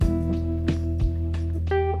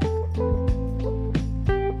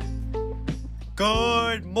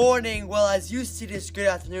Good morning. Well, as you see this, good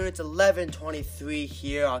afternoon. It's 11:23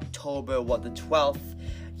 here, October, the 12th.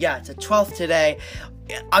 Yeah, it's the 12th today.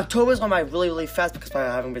 October's gone by really, really fast because I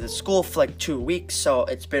haven't been to school for like 2 weeks, so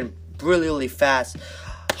it's been really, really fast.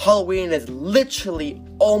 Halloween is literally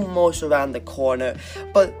almost around the corner,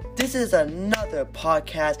 but this is another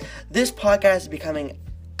podcast. This podcast is becoming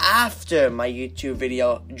after my YouTube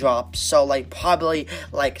video drops, so probably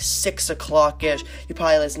 6 o'clock-ish. You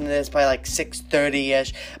probably listen to this by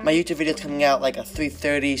 6:30-ish. My YouTube video is coming out at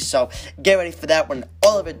 3:30, so get ready for that when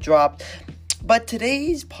all of it dropped. But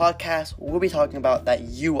today's podcast, we'll be talking about that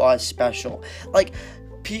you are special. A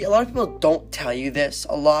lot of people don't tell you this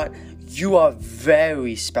a lot. You are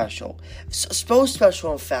very special. So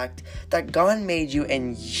special, in fact, that God made you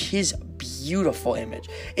in His beautiful image.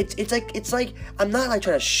 It's like I'm not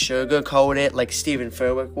trying to sugarcoat it like Stephen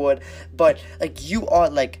Furtick would, but you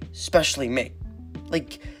are specially made.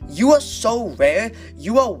 You are so rare.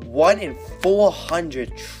 You are 1 in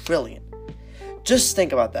 400 trillion. Just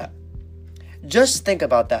think about that.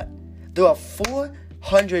 There are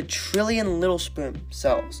 400 trillion little sperm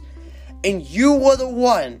cells, and you were the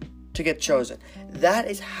one to get chosen. That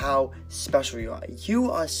is how special you are. You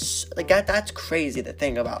are that's crazy to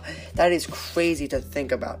think about. That is crazy to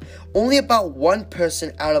think about. Only about 1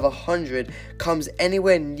 person out of 100 comes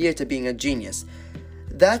anywhere near to being a genius.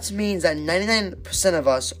 That means that 99% of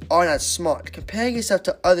us are not smart. Comparing yourself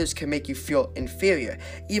to others can make you feel inferior,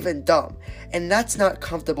 even dumb, and that's not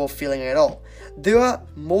comfortable feeling at all. There are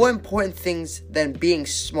more important things than being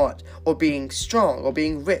smart, or being strong, or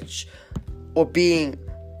being rich, or being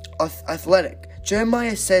athletic.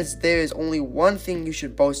 Jeremiah says there is only one thing you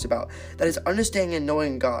should boast about. That is understanding and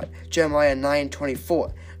knowing God. Jeremiah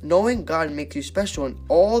 9:24. Knowing God makes you special in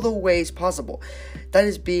all the ways possible. That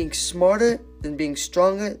is being smarter, than being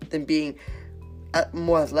stronger, than being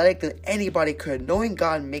more athletic than anybody could. Knowing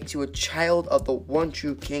God makes you a child of the one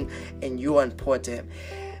true King, and you are important to Him.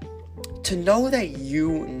 To know that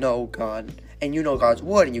you know God, and you know God's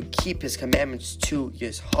word, and you keep His commandments to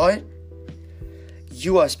your heart,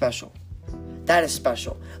 you are special. That is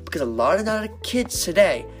special. Because a lot of kids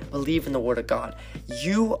today believe in the Word of God.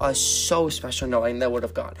 You are so special knowing the Word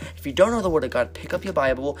of God. If you don't know the Word of God, pick up your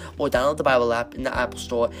Bible or download the Bible app in the Apple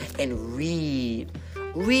Store and read.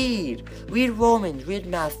 Read Romans, read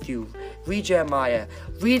Matthew, read Jeremiah,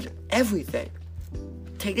 read everything.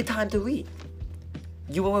 Take the time to read.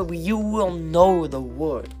 You will know the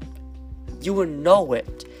Word. You will know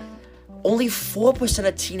it. Only 4%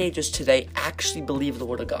 of teenagers today actually believe in the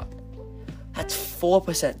Word of God. That's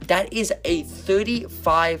 4%. That is a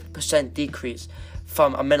 35% decrease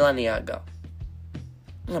from a millennia ago.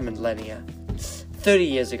 Not a millennia. 30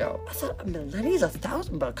 years ago. I thought a millennia is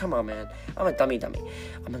 1,000, but come on, man. I'm a dummy.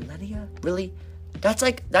 A millennia? Really? That's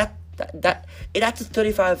that's a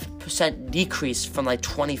 35% decrease from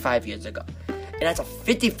 25 years ago. And that's a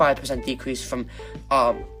 55% decrease from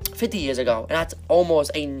 50 years ago. And that's almost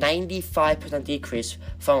a 95% decrease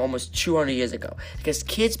from almost 200 years ago. Because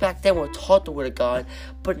kids back then were taught the Word of God,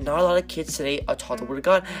 but not a lot of kids today are taught the Word of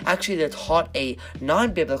God. Actually, they're taught a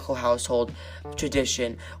non-biblical household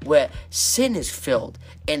tradition where sin is filled.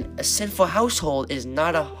 And a sinful household is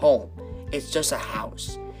not a home. It's just a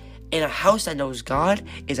house. And a house that knows God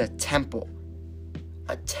is a temple.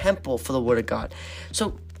 A temple for the Word of God.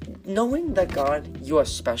 So, knowing that God, you are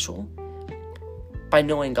special, by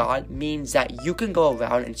knowing God, means that you can go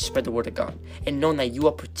around and spread the Word of God. And knowing that you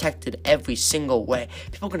are protected every single way.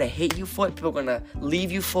 People are going to hate you for it. People are going to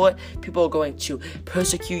leave you for it. People are going to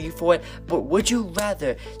persecute you for it. But would you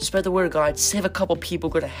rather spread the Word of God, save a couple people,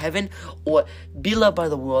 go to heaven, or be loved by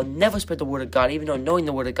the world, never spread the Word of God, even though knowing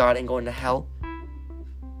the Word of God and going to hell?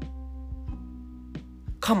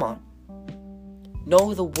 Come on.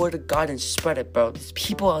 Know the Word of God and spread it, bro. There's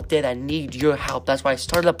people out there that need your help. That's why I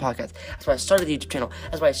started a podcast. That's why I started the YouTube channel.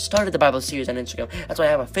 That's why I started the Bible series on Instagram. That's why I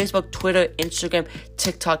have a Facebook, Twitter, Instagram,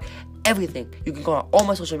 TikTok, everything. You can go on all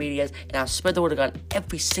my social medias, and I'll spread the Word of God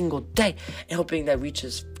every single day, and hoping that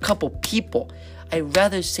reaches a couple people. I'd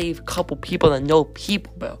rather save a couple people than no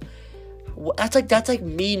people, bro. That's like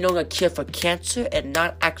me knowing a cure for cancer and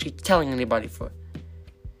not actually telling anybody for it.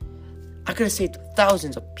 I could have saved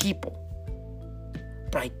thousands of people,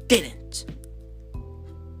 but I didn't.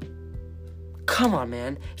 Come on,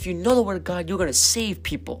 man. If you know the Word of God, you're going to save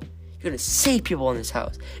people. You're going to save people in this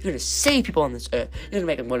house. You're going to save people on this earth. You're going to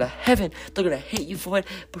make them go to heaven. They're going to hate you for it,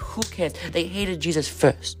 but who cares? They hated Jesus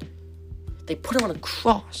first. They put Him on a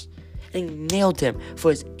cross, and they nailed Him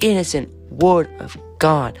for His innocent Word of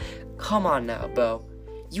God. Come on now, bro.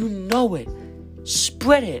 You know it.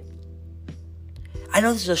 Spread it. I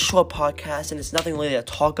know this is a short podcast and it's nothing really to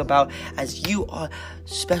talk about, as you are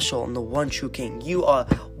special in the one true King. You are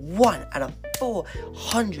 1 out of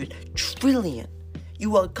 400 trillion.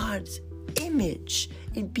 You are God's image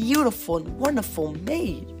and beautiful and wonderful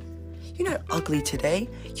made. You're not ugly today.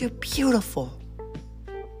 You're beautiful.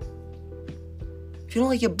 If you don't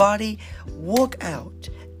like your body, work out,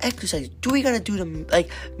 exercise, do what you gotta do to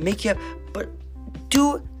make you up, but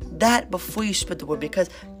do that before you spread the word, because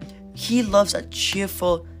He loves a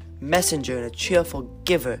cheerful messenger and a cheerful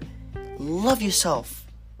giver. Love yourself.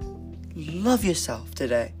 Love yourself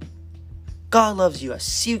today. God loves you. I'll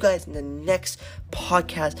see you guys in the next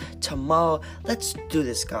podcast tomorrow. Let's do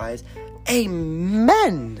this, guys.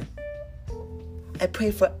 Amen. I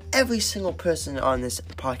pray for every single person on this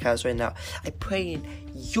podcast right now. I pray in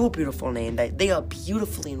your beautiful name that they are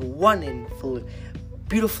beautifully and wonderfully,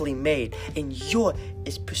 beautifully made, and your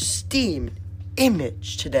is pristine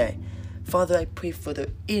image today. Father, I pray for their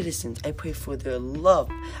innocence. I pray for their love.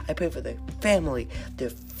 I pray for their family,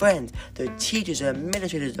 their friends, their teachers, their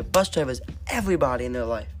administrators, their bus drivers, everybody in their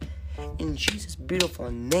life. In Jesus'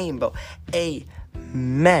 beautiful name, bro. Amen.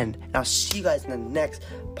 And I'll see you guys in the next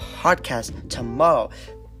podcast tomorrow.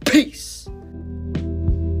 Peace.